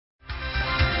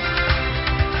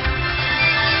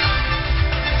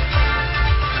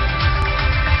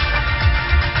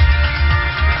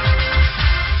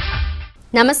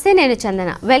నమస్తే, నేను చందన.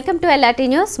 Welcome to LRT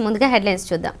news. ముందుగా హెడ్లైన్స్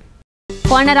చూద్దాం.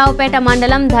 కోనరావుపేట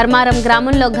మండలం ధర్మారం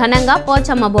గ్రామంలో ఘనంగా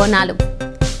పోచమ్మ బోనాలు.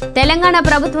 తెలంగాణ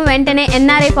ప్రభుత్వం వెంటనే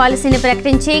NRI పాలసీని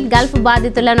ప్రకటించి గల్ఫ్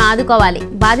బాధితులను ఆదుకోవాలి,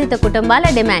 బాధిత కుటుంబాల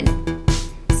డిమాండ్.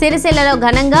 సిరిసిల్లలో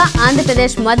ఘనంగా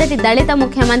ఆంధ్రప్రదేశ్ మొదటి దళిత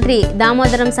ముఖ్యమంత్రి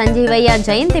దామోదరం సంజీవయ్య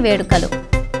జయంతి వేడుకలు.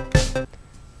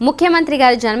 ముఖ్యమంత్రి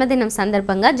గారి జన్మదినం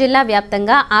సందర్భంగా జిల్లా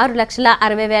వ్యాప్తంగా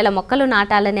 6,60,000 మొక్కలు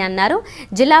నాటాలని అన్నారు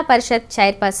జిల్లా పరిషత్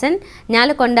చైర్పర్సన్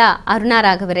న్యాలకొండ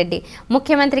అరుణారాఘవరెడ్డి.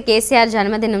 ముఖ్యమంత్రి కేసీఆర్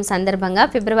జన్మదినం సందర్భంగా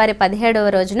ఫిబ్రవరి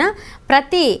 17వ రోజున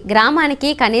ప్రతి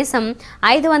గ్రామానికి కనీసం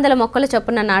 500 మొక్కలు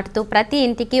చొప్పున నాటుతూ ప్రతి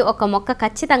ఇంటికి ఒక మొక్క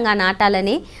ఖచ్చితంగా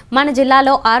నాటాలని, మన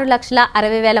జిల్లాలో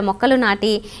 6,60,000 మొక్కలు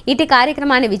నాటి ఇటు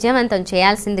కార్యక్రమాన్ని విజయవంతం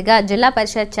చేయాల్సిందిగా జిల్లా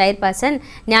పరిషత్ చైర్పర్సన్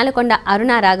న్యాలకొండ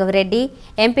అరుణారాఘవరెడ్డి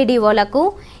ఎంపీడీఓలకు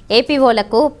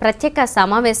ఏపీఓలకు ప్రత్యేక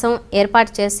సమావేశం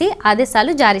ఏర్పాటు చేసి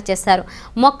ఆదేశాలు జారీ చేశారు.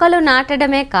 మొక్కలు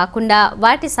నాటడమే కాకుండా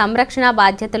వాటి సంరక్షణ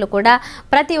బాధ్యతలు కూడా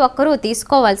ప్రతి ఒక్కరూ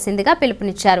తీసుకోవాల్సిందిగా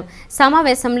పిలుపునిచ్చారు.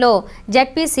 సమావేశంలో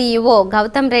ZP CEO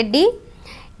Gautam Reddy,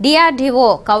 DRDO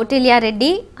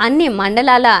Kautilya Reddy, అన్ని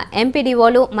మండలాల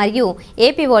ఎంపీడీఓలు మరియు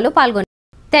ఏపీఓలు పాల్గొన్నారు.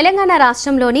 తెలంగాణ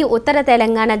రాష్ట్రంలోని ఉత్తర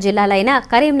తెలంగాణ జిల్లాలైన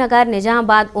కరీంనగర్,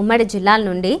 నిజామాబాద్ ఉమ్మడి జిల్లాల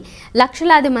నుండి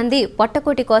లక్షలాది మంది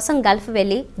పొట్టకూటి కోసం గల్ఫ్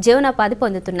వెళ్లి జీవనోపాధి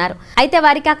పొందుతున్నారు. అయితే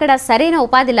వారికి అక్కడ సరైన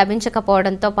ఉపాధి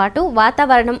లభించకపోవడంతో పాటు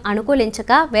వాతావరణం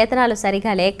అనుకూలించక, వేతనాలు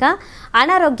సరిగా లేక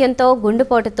అనారోగ్యంతో,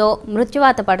 గుండెపోటుతో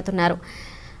మృత్యువాత పడుతున్నారు.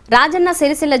 రాజన్న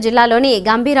సిరిసిల్ల జిల్లాలోని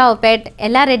గంభీరావుపేట్,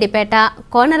 ఎల్లారెడ్డిపేట,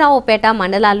 కోనరావుపేట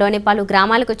మండలాల్లోని పలు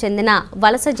గ్రామాలకు చెందిన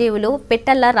వలస జీవులు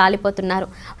పిట్టల్లా రాలిపోతున్నారు.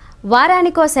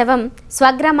 వారానికో శవం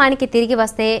స్వగ్రామానికి తిరిగి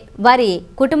వస్తే వారి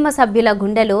కుటుంబ సభ్యుల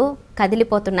గుండెలు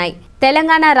కదిలిపోతున్నాయి.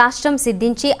 తెలంగాణ రాష్ట్రం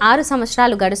సిద్ధించి 6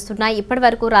 సంవత్సరాలు గడుస్తున్నాయి. ఇప్పటి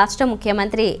వరకు రాష్ట్ర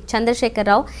ముఖ్యమంత్రి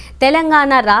చంద్రశేఖరరావు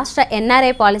తెలంగాణ రాష్ట్ర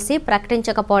NRI పాలసీ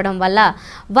ప్రకటించకపోవడం వల్ల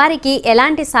వారికి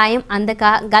ఎలాంటి సాయం అందక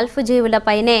గల్ఫ్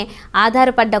జీవులపైనే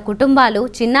ఆధారపడ్డ కుటుంబాలు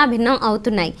చిన్నాభిన్నం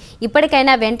అవుతున్నాయి.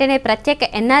 ఇప్పటికైనా వెంటనే ప్రత్యేక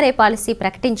NRI పాలసీ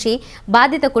ప్రకటించి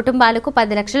బాధిత కుటుంబాలకు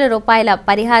 10 లక్షల రూపాయల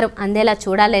పరిహారం అందేలా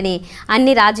చూడాలని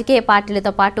అన్ని రాజకీయ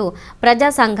పార్టీలతో పాటు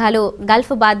ప్రజా సంఘాలు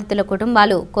గల్ఫ్ బాధితుల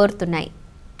కుటుంబాలు కోరుతున్నాయి.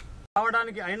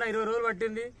 రావడానికి అయినా 20 రోజులు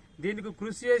పట్టింది. దీనికి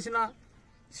కృషి చేసిన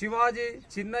శివాజీ,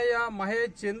 చిన్నయ్య,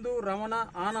 మహేష్, చందు, రమణ,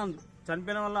 ఆనంద్,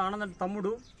 చనిపోయిన వల్ల ఆనంద్ అంటే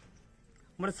తమ్ముడు,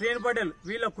 మరి శ్రేణి పటేల్,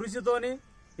 వీళ్ళ కృషితోని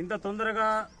ఇంత తొందరగా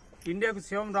ఇండియాకు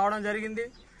శివం రావడం జరిగింది.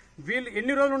 వీళ్ళు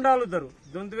ఎన్ని రోజులు ఉండగలుగుతారు?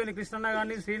 దొంతువేని కృష్ణన్న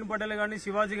కానీ, శ్రేణి పటేల్ కానీ,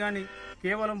 శివాజీ కానీ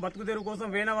కేవలం బతుకు తెరువు కోసం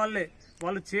వేన వాళ్ళే.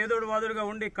 వాళ్ళు చేదోడు వాదుడుగా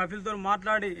ఉండి కపిల్తో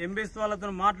మాట్లాడి, ఎంబీఎస్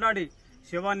వాళ్ళతో మాట్లాడి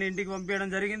శవాన్ని ఇంటికి పంపించడం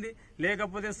జరిగింది.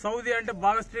 లేకపోతే సౌదీ అంటే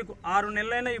బాగా స్ట్రిక్, 6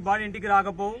 నెలలైనా ఈ బాడీ ఇంటికి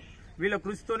రాకపోవు. వీళ్ళ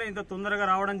కృషితోనే ఇంత తొందరగా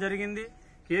రావడం జరిగింది.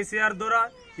 కేసీఆర్ ద్వారా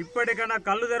ఇప్పటికైనా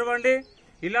కళ్ళు తెరవండి.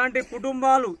 ఇలాంటి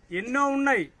కుటుంబాలు ఎన్నో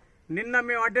ఉన్నాయి. నిన్న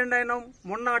మేము అటెండ్ అయినాం,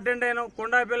 మొన్న అటెండ్ అయినాం.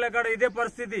 కొండాపల్లి కాడ ఇదే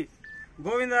పరిస్థితి,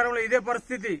 గోవిందవరంలో ఇదే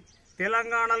పరిస్థితి,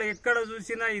 తెలంగాణలో ఎక్కడ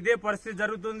చూసినా ఇదే పరిస్థితి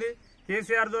జరుగుతుంది.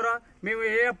 కేసీఆర్ ద్వారా మేము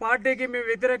ఏ పార్టీకి మేము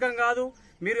వ్యతిరేకం కాదు.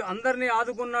 మీరు అందరినీ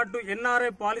ఆదుకున్నట్టు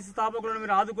NRI పాలసీ స్థాపకులను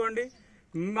మీరు ఆదుకోండి.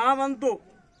 మా వంతు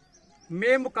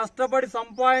మేము కష్టపడి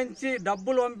సంపాదించి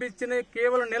డబ్బులు పంపించిన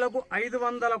కేవలం నెలకు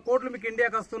 500 కోట్లు మీకు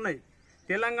ఇండియాకి వస్తున్నాయి.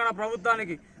 తెలంగాణ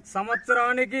ప్రభుత్వానికి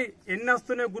సంవత్సరానికి ఎన్ని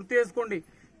వస్తున్నాయో గుర్తు చేసుకోండి.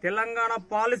 తెలంగాణ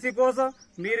పాలసీ కోసం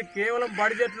మీరు కేవలం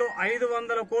బడ్జెట్లో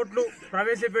 500 కోట్లు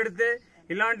ప్రవేశపెడితే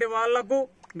ఇలాంటి వాళ్లకు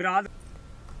మీరు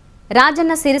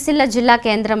రాజన్న సిరిసిల్ల జిల్లా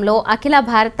కేంద్రంలో అఖిల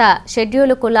భారత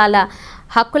షెడ్యూలు కులాల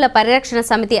హక్కుల పరిరక్షణ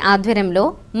సమితి ఆధ్వర్యంలో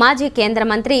మాజీ కేంద్ర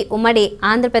మంత్రి, ఉమ్మడి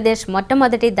ఆంధ్రప్రదేశ్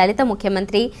మొట్టమొదటి దళిత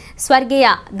ముఖ్యమంత్రి స్వర్గీయ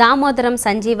దామోదరం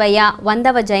సంజీవయ్య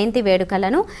 100వ జయంతి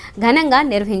వేడుకలను ఘనంగా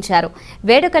నిర్వహించారు.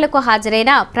 వేడుకలకు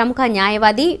హాజరైన ప్రముఖ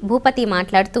న్యాయవాది భూపతి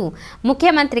మాట్లాడుతూ,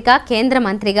 ముఖ్యమంత్రిగా, కేంద్ర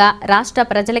మంత్రిగా రాష్ట్ర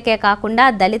ప్రజలకే కాకుండా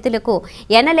దళితులకు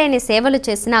ఎనలేని సేవలు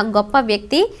చేసిన గొప్ప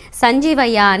వ్యక్తి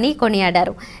సంజీవయ్య అని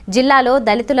కొనియాడారు. జిల్లాలో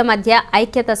దళితుల మధ్య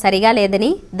ఐక్యత సరిగా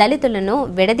లేదని, దళితులను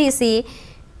విడదీసి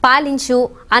పాలించు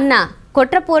అన్న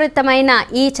కుట్రపూరితమైన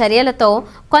ఈ చర్యలతో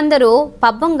కొందరు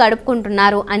పబ్బం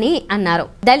గడుపుకుంటున్నారు అని అన్నారు.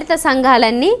 దళిత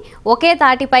సంఘాలన్నీ ఒకే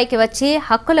తాటిపైకి వచ్చి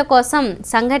హక్కుల కోసం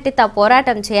సంఘటిత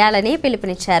పోరాటం చేయాలని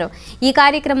పిలుపునిచ్చారు. ఈ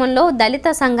కార్యక్రమంలో దళిత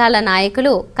సంఘాల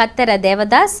నాయకులు కత్తెర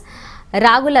దేవదాస్,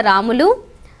 రాగుల రాములు,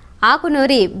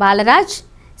 ఆకునూరి బాలరాజ్,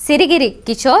 సిరిగిరి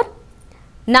కిషోర్,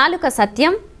 నాలుక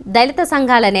సత్యం, దళిత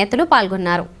సంఘాల నేతలు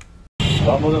పాల్గొన్నారు.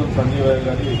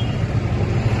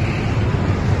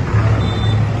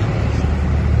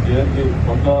 జయంతి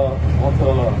 100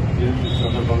 సంవత్సరాల జయంతి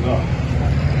సందర్భంగా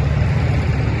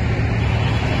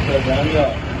ఘనంగా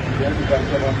జయంతి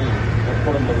కార్యక్రమాన్ని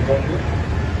జరుపుకోవడం జరుగుతోంది.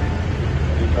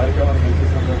 ఈ కార్యక్రమాన్ని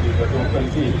నిర్వహిస్తున్నటువంటి ప్రతి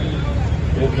ఒక్కరికి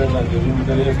పేరు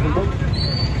తెలియజేసుకుంటూ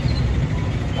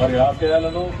వారి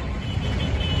ఆశయాలను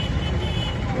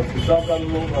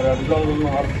విశాఖలను మరి అధికారులను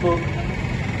అరుస్తూ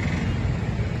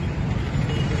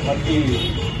మనకి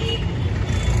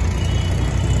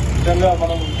నిజంగా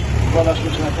మనం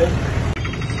ఇవ్వాలనుకుంటున్నట్టే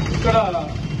ఇక్కడ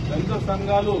దళిత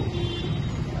సంఘాలు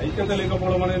ఐక్యత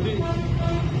లేకపోవడం అనేది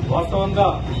వాస్తవంగా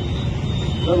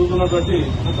జరుగుతున్నటువంటి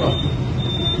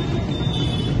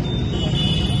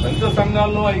దళిత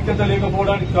సంఘాల్లో ఐక్యత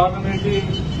లేకపోవడానికి కారణం ఏంటి?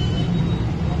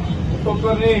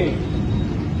 ఒక్కొక్కరిని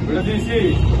విడదీసి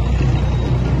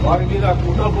వారి మీద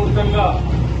కుట్రపూరితంగా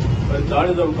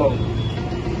దాడి జరుగుతూ ఉంది.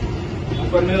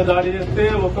 ఒకరి మీద దాడి చేస్తే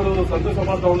ఒకరు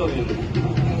సంతోషపడతా ఉన్నది.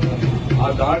 ఆ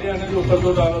దాడి అనేది ఒకరితో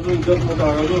ఆగదు, ఇద్దరితో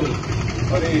ఆగదు.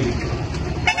 మరి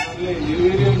మనల్ని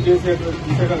నిర్వీర్యం చేసేటువంటి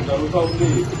దిశగా జరుగుతూ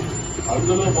ఉంది.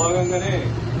 అందులో భాగంగానే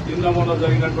నిన్న మొన్న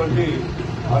జరిగినటువంటి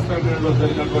ఆస్ట్రేలియాలో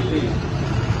జరిగినటువంటి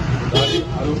దాడి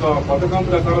అదొక పథకం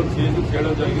ప్రకారం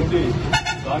చేయడం జరిగింది.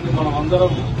 దాన్ని మనం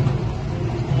అందరం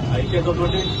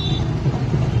ఐక్యతతోటి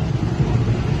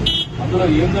అందులో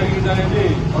ఏం జరిగిందనేది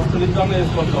ఫస్ట్ నిజంగా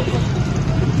చేసుకోవాల్సి ఉంటాం.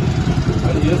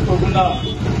 అది చేసుకోకుండా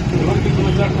ఎవరికి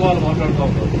చూసినట్టు వాళ్ళు మాట్లాడుతూ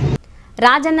ఉంటారు.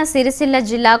 రాజన్న సిరిసిల్ల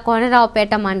జిల్లా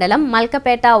కోనరావుపేట మండలం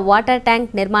మల్కపేట వాటర్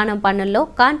ట్యాంక్ నిర్మాణం పనుల్లో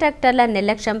కాంట్రాక్టర్ల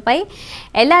నిర్లక్ష్యంపై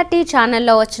LRT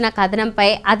ఛానల్లో వచ్చిన కథనంపై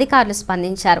అధికారులు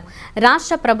స్పందించారు.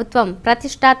 రాష్ట్ర ప్రభుత్వం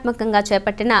ప్రతిష్టాత్మకంగా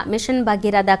చేపట్టిన మిషన్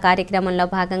భగీరథ కార్యక్రమంలో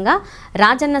భాగంగా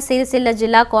రాజన్న సిరిసిల్ల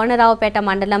జిల్లా కోనరావుపేట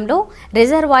మండలంలో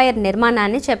రిజర్వాయర్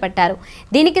నిర్మాణాన్ని చేపట్టారు.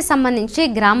 దీనికి సంబంధించి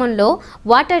గ్రామంలో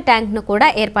వాటర్ ట్యాంక్ను కూడా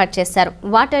ఏర్పాటు చేశారు.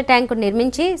 వాటర్ ట్యాంకు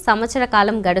నిర్మించి సంవత్సర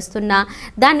కాలం గడుస్తున్నా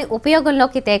దాన్ని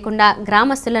ఉపయోగంలోకి తేకుండా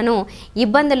గ్రామస్తులను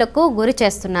ఇబ్బందులకు గురి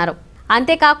చేస్తున్నారు.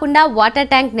 అంతేకాకుండా వాటర్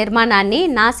ట్యాంక్ నిర్మాణాన్ని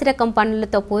నాసిరకం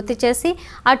పనులతో పూర్తి చేసి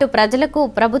అటు ప్రజలకు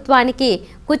ప్రభుత్వానికి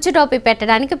కుచ్చుటోపి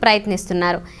పెట్టడానికి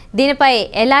ప్రయత్నిస్తున్నారు. దీనిపై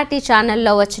LRT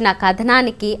ఛానల్లో వచ్చిన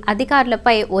కథనానికి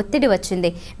అధికారులపై ఒత్తిడి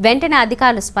వచ్చింది. వెంటనే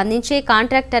అధికారులు స్పందించి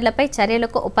కాంట్రాక్టర్లపై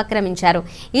చర్యలకు ఉపక్రమించారు.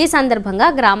 ఈ సందర్భంగా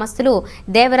గ్రామస్తులు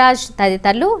దేవరాజ్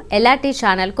తదితరులు LRT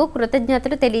ఛానల్కు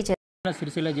కృతజ్ఞతలు తెలియజేశారు.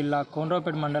 సిరిసిల్ల జిల్లా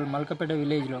కోనరావుపేట మండలం మల్కపేట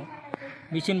విలేజ్లో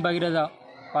మిషన్ భగీరథ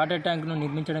వాటర్ ట్యాంక్ను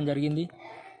నిర్మించడం జరిగింది.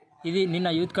 ఇది నిన్న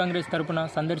యూత్ కాంగ్రెస్ తరపున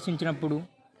సందర్శించినప్పుడు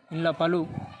ఇందులో పలు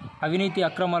అవినీతి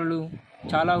అక్రమాలు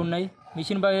చాలా ఉన్నాయి.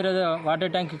 మిషన్ భగీరథ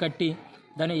వాటర్ ట్యాంక్ కట్టి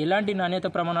దాని ఎలాంటి నాణ్యత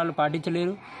ప్రమాణాలు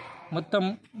పాటించలేరు. మొత్తం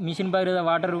మిషన్ భగీరథ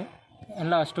వాటరు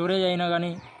ఇలా స్టోరేజ్ అయినా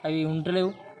కానీ అవి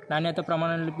ఉండలేవు. నాణ్యత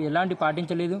ప్రమాణాలు ఎలాంటి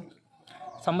పాటించలేదు.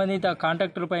 సంబంధిత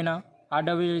కాంట్రాక్టర్ పైన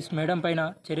RWS మేడం పైన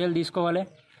చర్యలు తీసుకోవాలి.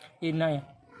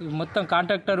 మొత్తం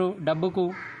కాంట్రాక్టరు డబ్బుకు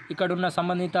ఇక్కడున్న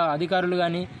సంబంధిత అధికారులు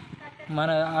కానీ మన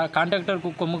ఆ కాంట్రాక్టర్కు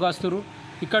కొమ్ము కాస్తురు.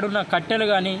 ఇక్కడున్న కట్టెలు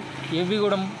కానీ ఏవి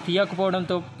కూడా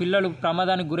తీయకపోవడంతో పిల్లలు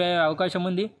ప్రమాదానికి గురయ్యే అవకాశం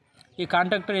ఉంది. ఈ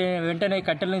కాంట్రాక్టర్ వెంటనే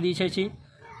కట్టెలను తీసేసి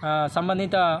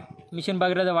సంబంధిత మిషన్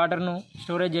భగీరథ వాటర్ను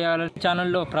స్టోరేజ్ చేయాలని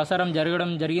ఛానల్లో ప్రసారం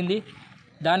జరగడం జరిగింది.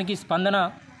 దానికి స్పందన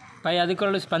పై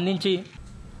అధికారులు స్పందించి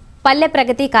పల్లె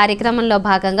ప్రగతి కార్యక్రమంలో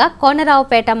భాగంగా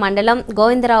కోనరావుపేట మండలం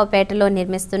గోవిందరావుపేటలో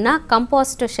నిర్మిస్తున్న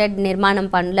కంపోస్ట్ షెడ్ నిర్మాణం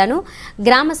పనులను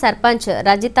గ్రామ సర్పంచ్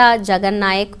రజిత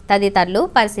జగన్నాయక్ తదితరులు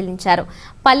పరిశీలించారు.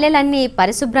 పల్లెలన్నీ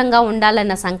పరిశుభ్రంగా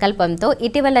ఉండాలన్న సంకల్పంతో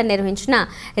ఇటీవల నిర్వహించిన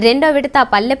 2వ విడత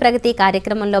పల్లె ప్రగతి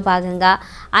కార్యక్రమంలో భాగంగా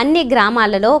అన్ని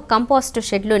గ్రామాలలో కంపోస్ట్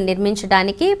షెడ్లు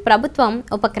నిర్మించడానికి ప్రభుత్వం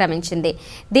ఉపక్రమించింది.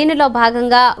 దీనిలో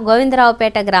భాగంగా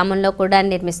గోవిందరావుపేట గ్రామంలో కూడా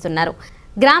నిర్మిస్తున్నారు.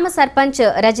 గ్రామ సర్పంచ్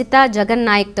రజిత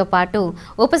జగన్నాయక్తో పాటు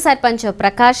ఉప sarpanch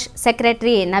Prakash,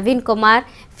 secretary Naveen Kumar,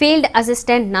 field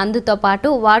assistant నందుతో పాటు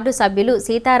వార్డు సభ్యులు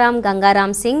సీతారాం,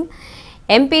 గంగారాం సింగ్,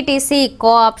 ఎంపీటీసీ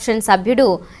కోఆప్షన్ సభ్యుడు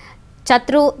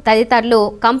చత్రు తదితరులు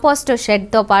కంపోస్ట్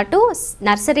షెడ్తో పాటు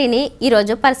నర్సరీని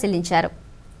ఈరోజు పరిశీలించారు.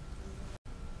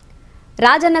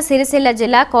 రాజన్న సిరిసిల్ల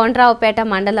జిల్లా కోనరావుపేట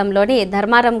మండలంలోని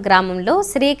ధర్మారం గ్రామంలో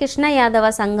శ్రీకృష్ణ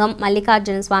యాదవ సంఘం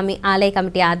మల్లికార్జున స్వామి ఆలయ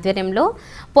కమిటీ ఆధ్వర్యంలో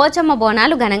పోచమ్మ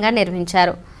బోనాలు ఘనంగా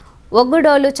నిర్వహించారు.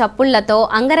 ఒగ్గుడోలు చప్పుళ్లతో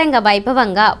అంగరంగ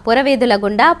వైభవంగా పురవీధుల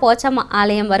గుండా పోచమ్మ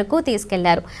ఆలయం వరకు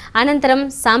తీసుకెళ్లారు. అనంతరం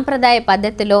సాంప్రదాయ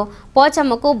పద్ధతిలో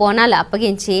పోచమ్మకు బోనాలు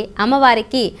అప్పగించి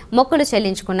అమ్మవారికి మొక్కులు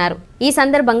చెల్లించుకున్నారు. ఈ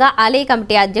సందర్భంగా ఆలయ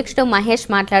కమిటీ అధ్యక్షుడు మహేష్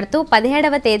మాట్లాడుతూ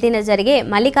 17వ తేదీన జరిగే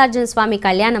మల్లికార్జున స్వామి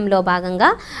కళ్యాణంలో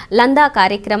భాగంగా లందా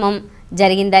కార్యక్రమం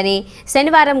జరిగిందని,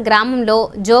 శనివారం గ్రామంలో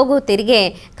జోగు తిరిగే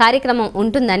కార్యక్రమం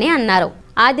ఉంటుందని అన్నారు.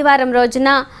 ఆదివారం రోజున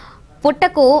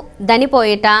పుట్టకు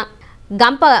దనిపోయిట,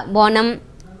 గంప బోనం,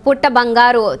 పుట్ట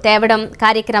బంగారు తేవడం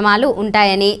కార్యక్రమాలు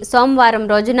ఉంటాయని, సోమవారం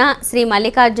రోజున శ్రీ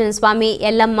మల్లికార్జున స్వామి,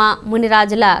 ఎల్లమ్మ,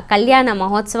 మునిరాజుల కళ్యాణ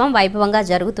మహోత్సవం వైభవంగా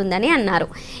జరుగుతుందని అన్నారు.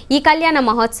 ఈ కళ్యాణ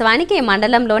మహోత్సవానికి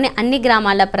మండలంలోని అన్ని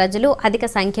గ్రామాల ప్రజలు అధిక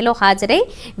సంఖ్యలో హాజరై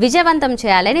విజయవంతం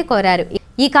చేయాలని కోరారు.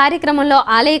 ఈ కార్యక్రమంలో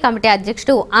ఆలయ కమిటీ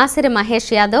అధ్యక్షుడు ఆసిరి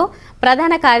మహేష్ యాదవ్,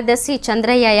 ప్రధాన కార్యదర్శి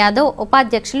చంద్రయ్య యాదవ్,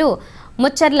 ఉపాధ్యక్షులు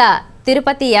ముచ్చర్ల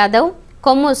తిరుపతి యాదవ్,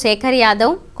 కొమ్ము శేఖర్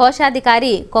యాదవ్,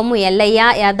 కోశాధికారి కొమ్ము ఎల్లయ్య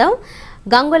యాదవ్,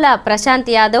 గంగుల ప్రశాంత్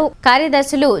యాదవ్,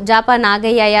 కార్యదర్శులు జాపా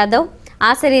నాగయ్య యాదవ్,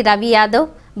 ఆసరి రవి యాదవ్,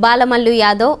 బాలమల్లు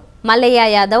యాదవ్, మల్లయ్య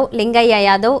యాదవ్, లింగయ్య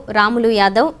యాదవ్, రాములు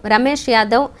యాదవ్, రమేష్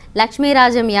యాదవ్,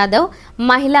 లక్ష్మీరాజం యాదవ్,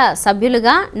 మహిళా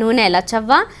సభ్యులుగా నూనె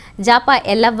లచ్చవ్వ, జాపా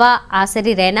ఎల్లవ్వ,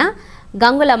 ఆసరి రేణ,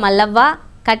 గంగుల మల్లవ్వ,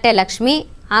 కట్టె లక్ష్మి,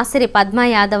 ఆసరి పద్మ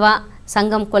యాదవ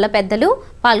సంఘం కుల పెద్దలు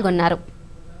పాల్గొన్నారు.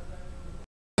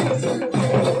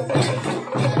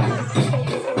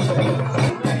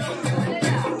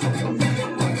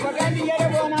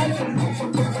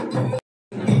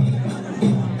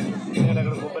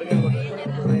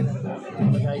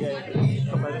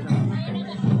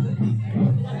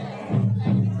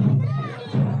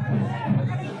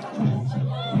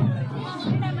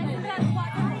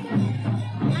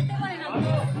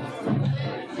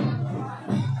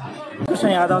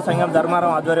 యాదవ్ సంఘం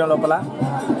ధర్మారం ఆధ్వర్యం లోపల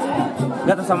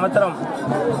గత సంవత్సరం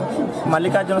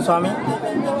మల్లికార్జున స్వామి,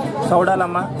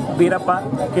 సౌడాలమ్మ, బీరప్ప,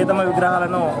 కేతమ్మ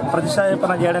విగ్రహాలను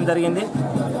ప్రతిష్టాపన చేయడం జరిగింది.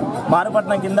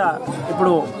 మారుపట్నం కింద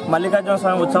ఇప్పుడు మల్లికార్జున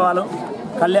స్వామి ఉత్సవాలు,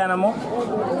 కళ్యాణము,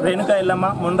 రేణుకా ఎల్లమ్మ,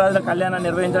 మున్రాజుల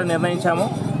కళ్యాణాన్ని నిర్ణయించాము.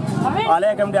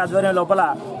 ఆలయ కమిటీ ఆధ్వర్యం లోపల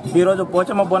ఈరోజు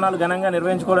పోచమ్మ బోనాలు ఘనంగా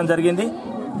నిర్వహించుకోవడం జరిగింది.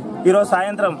 ఈరోజు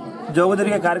సాయంత్రం జోగు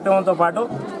తిరిగే కార్యక్రమంతో పాటు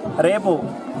రేపు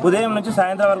ఉదయం నుంచి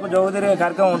సాయంత్రం వరకు జోగు తిరిగే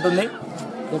కార్యక్రమం ఉంటుంది.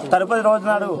 తదుపరి రోజు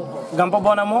నాడు గంప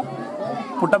బోనము,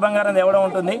 పుట్ట బంగారం తేవడం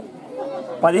ఉంటుంది.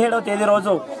 17వ తేదీ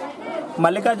రోజు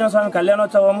మల్లికార్జున స్వామి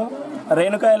కళ్యాణోత్సవము,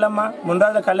 రేణుకా ఎల్లమ్మ,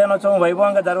 మున్రాజుల కళ్యాణోత్సవం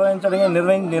వైభవంగా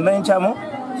నిర్వహించాము.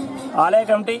 ఆలయ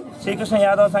కమిటీ శ్రీకృష్ణ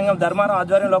యాదవ్ సంఘం ధర్మారం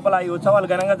ఆధ్వర్యం లోపల ఈ ఉత్సవాలు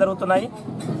ఘనంగా జరుగుతున్నాయి.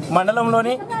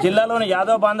 మండలంలోని, జిల్లాలోని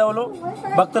యాదవ్ బాంధవులు,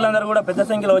 భక్తులందరూ కూడా పెద్ద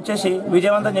సంఖ్యలో వచ్చేసి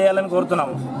విజయవంతం చేయాలని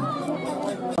కోరుతున్నాము.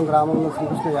 గ్రామంలో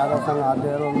శ్రీకృష్ణ యాదవ్ సంఘం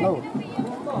ఆధ్వర్యంలో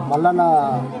మల్లన్న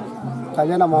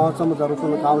కళ్యాణ మహోత్సవం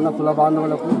జరుగుతుంది. కావున కుల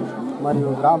బాంధవులకు మరియు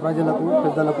గ్రామ ప్రజలకు,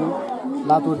 పెద్దలకు,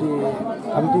 నాతోటి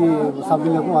కమిటీ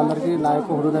సభ్యులకు అందరికీ నా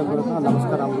యొక్క హృదయపూర్వక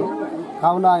నమస్కారములు.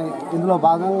 కావున ఇందులో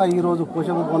భాగంగా ఈరోజు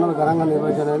పోషమ్మ బోనాలు ఘనంగా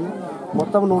నిర్వహించడానికి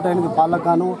మొత్తం 108 పాళ్ళకు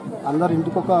గాను అందరు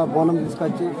ఇంటికొక బోనం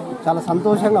తీసుకొచ్చి చాలా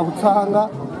సంతోషంగా, ఉత్సాహంగా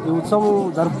ఈ ఉత్సవం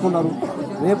జరుపుకున్నారు.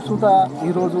 రేపు సూట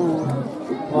ఈరోజు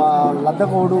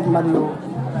లద్దకోడు మరియు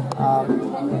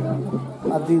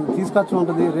అది తీసుకొచ్చి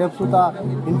ఉంటుంది. రేపు సూత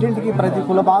ఇంటింటికి, ప్రతి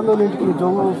కుల బాంధవుల ఇంటికి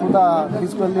జోగు సూత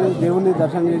తీసుకెళ్ళి దేవుణ్ణి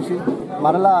దర్శనం చేసి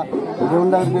మరలా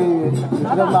దేవుని దగ్గరికి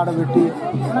విగ్రహం ఆడబెట్టి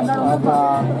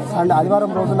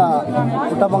ఆదివారం రోజున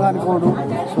పుట్ట బంగారి కోడు,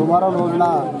 సోమవారం రోజున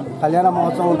కళ్యాణ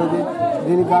మహోత్సవం ఉంటుంది.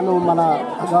 దీనికి గాను మన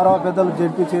గౌరవ పెద్దలు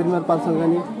జెడ్పీ చైర్మన్ పర్సన్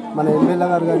కానీ, మన ఎమ్మెల్యే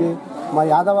గారు కానీ, మా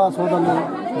యాదవ సోదరులు,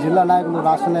 జిల్లా నాయకులు,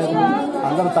 రాష్ట్ర నాయకులు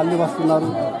అందరూ తల్లి వస్తున్నారు.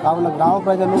 కావున గ్రామ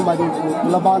ప్రజలు మరియు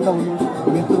కుల బాంధవులు,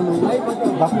 మిత్రులు,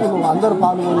 భక్తులు అందరూ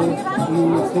పాల్గొని ఈ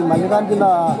శ్రీ మల్లికార్జున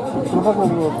కృపకు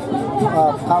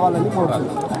కావాలని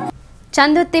కోరుతున్నారు.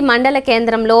 చందుర్తి మండల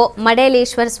కేంద్రంలో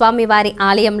మడేలీశ్వర స్వామి వారి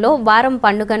ఆలయంలో వారం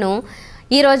పండుగను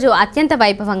ఈరోజు అత్యంత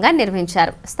వైభవంగా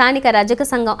నిర్వహించారు. స్థానిక రజక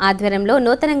సంఘం ఆధ్వర్యంలో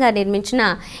నూతనంగా నిర్మించిన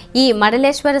ఈ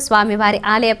మడలేశ్వర స్వామివారి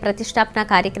ఆలయ ప్రతిష్టాపన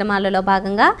కార్యక్రమాలలో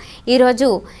భాగంగా ఈరోజు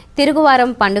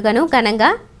తిరుగువారం పండుగను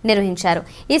ఘనంగా నిర్వహించారు.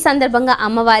 ఈ సందర్భంగా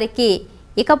అమ్మవారికి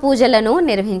ఇక పూజలను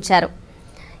నిర్వహించారు.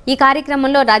 ఈ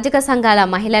కార్యక్రమంలో రజక సంఘాల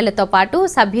మహిళలతో పాటు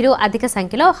సభ్యులు అధిక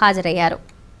సంఖ్యలో హాజరయ్యారు.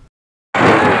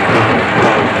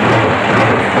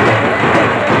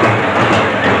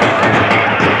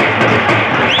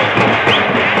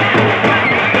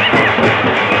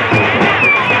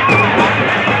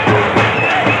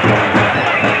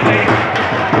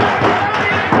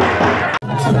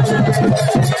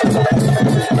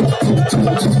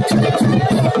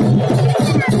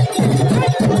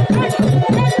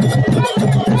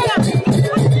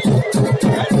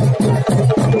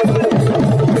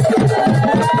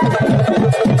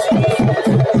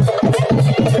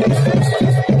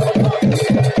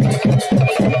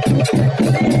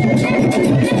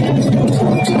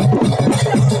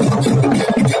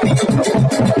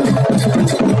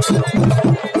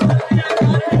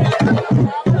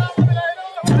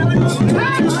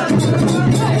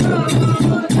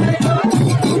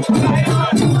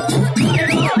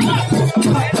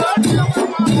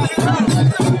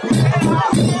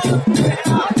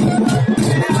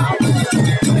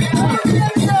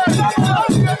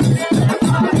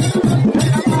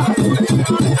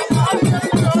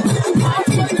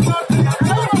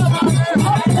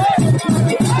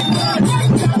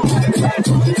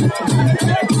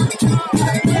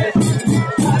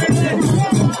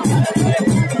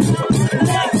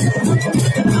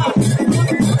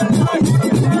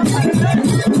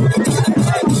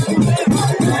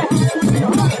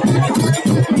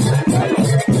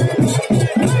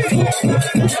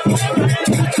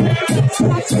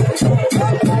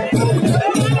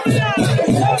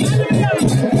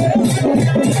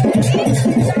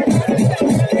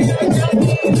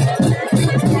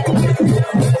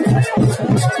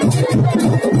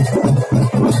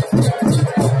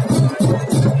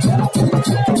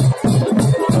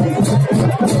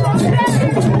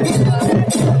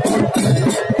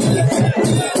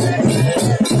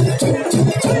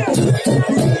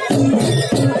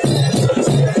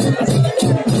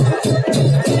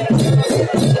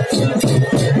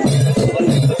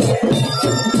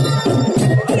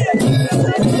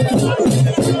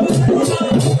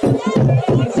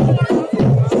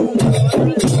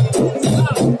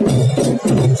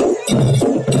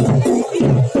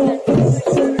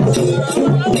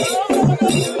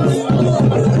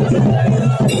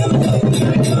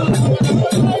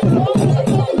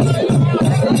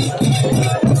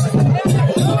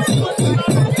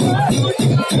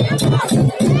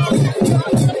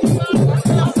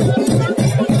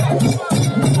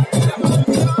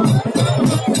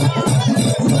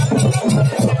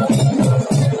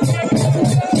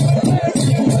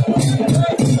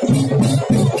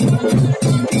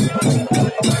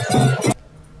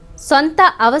 సొంత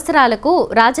అవసరాలకు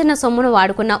రాజన్న సొమ్మును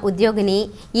వాడుకున్న ఉద్యోగిని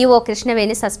ఈవో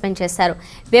కృష్ణవేణి సస్పెండ్ చేశారు.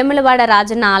 వేములవాడ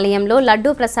రాజన్న ఆలయంలో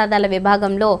లడ్డూ ప్రసాదాల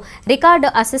విభాగంలో రికార్డు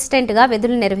అసిస్టెంట్గా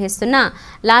విధులు నిర్వహిస్తున్న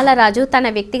లాలరాజు తన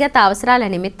వ్యక్తిగత అవసరాల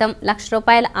నిమిత్తం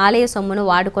 ₹1,00,000 ఆలయ సొమ్మును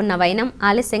వాడుకున్న వైనం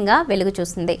ఆలస్యంగా వెలుగు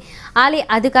చూసింది. ఆలయ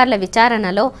అధికారుల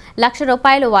విచారణలో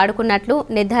 ₹1,00,000 వాడుకున్నట్లు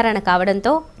నిర్ధారణ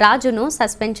కావడంతో రాజును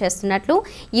సస్పెండ్ చేస్తున్నట్లు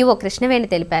ఈవో కృష్ణవేణి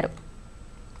తెలిపారు.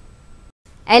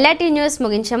 LRT న్యూస్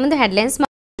ముగించే ముందు హెడ్లైన్స్.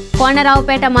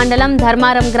 కోనరావుపేట మండలం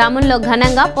ధర్మారం గ్రామంలో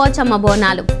ఘనంగా పోచమ్మ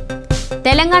బోనాలు.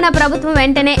 తెలంగాణ ప్రభుత్వం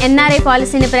వెంటనే NRI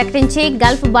పాలసీని ప్రకటించి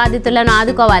గల్ఫ్ బాధితులను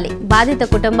ఆదుకోవాలి, బాధిత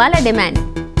కుటుంబాల డిమాండ్.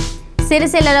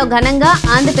 సిరిసిల్లలో ఘనంగా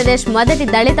ఆంధ్రప్రదేశ్ మొదటి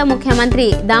దళిత ముఖ్యమంత్రి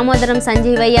దామోదరం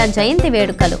సంజీవయ్య జయంతి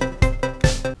వేడుకలు.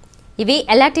 ఇవి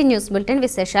LRT న్యూస్ బులెటిన్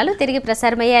విశేషాలు. తిరిగి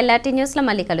ప్రసారమయ్యే LRT న్యూస్లో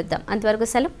మళ్ళీ కలుద్దాం. అంతవరకు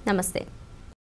సెలవు. నమస్తే.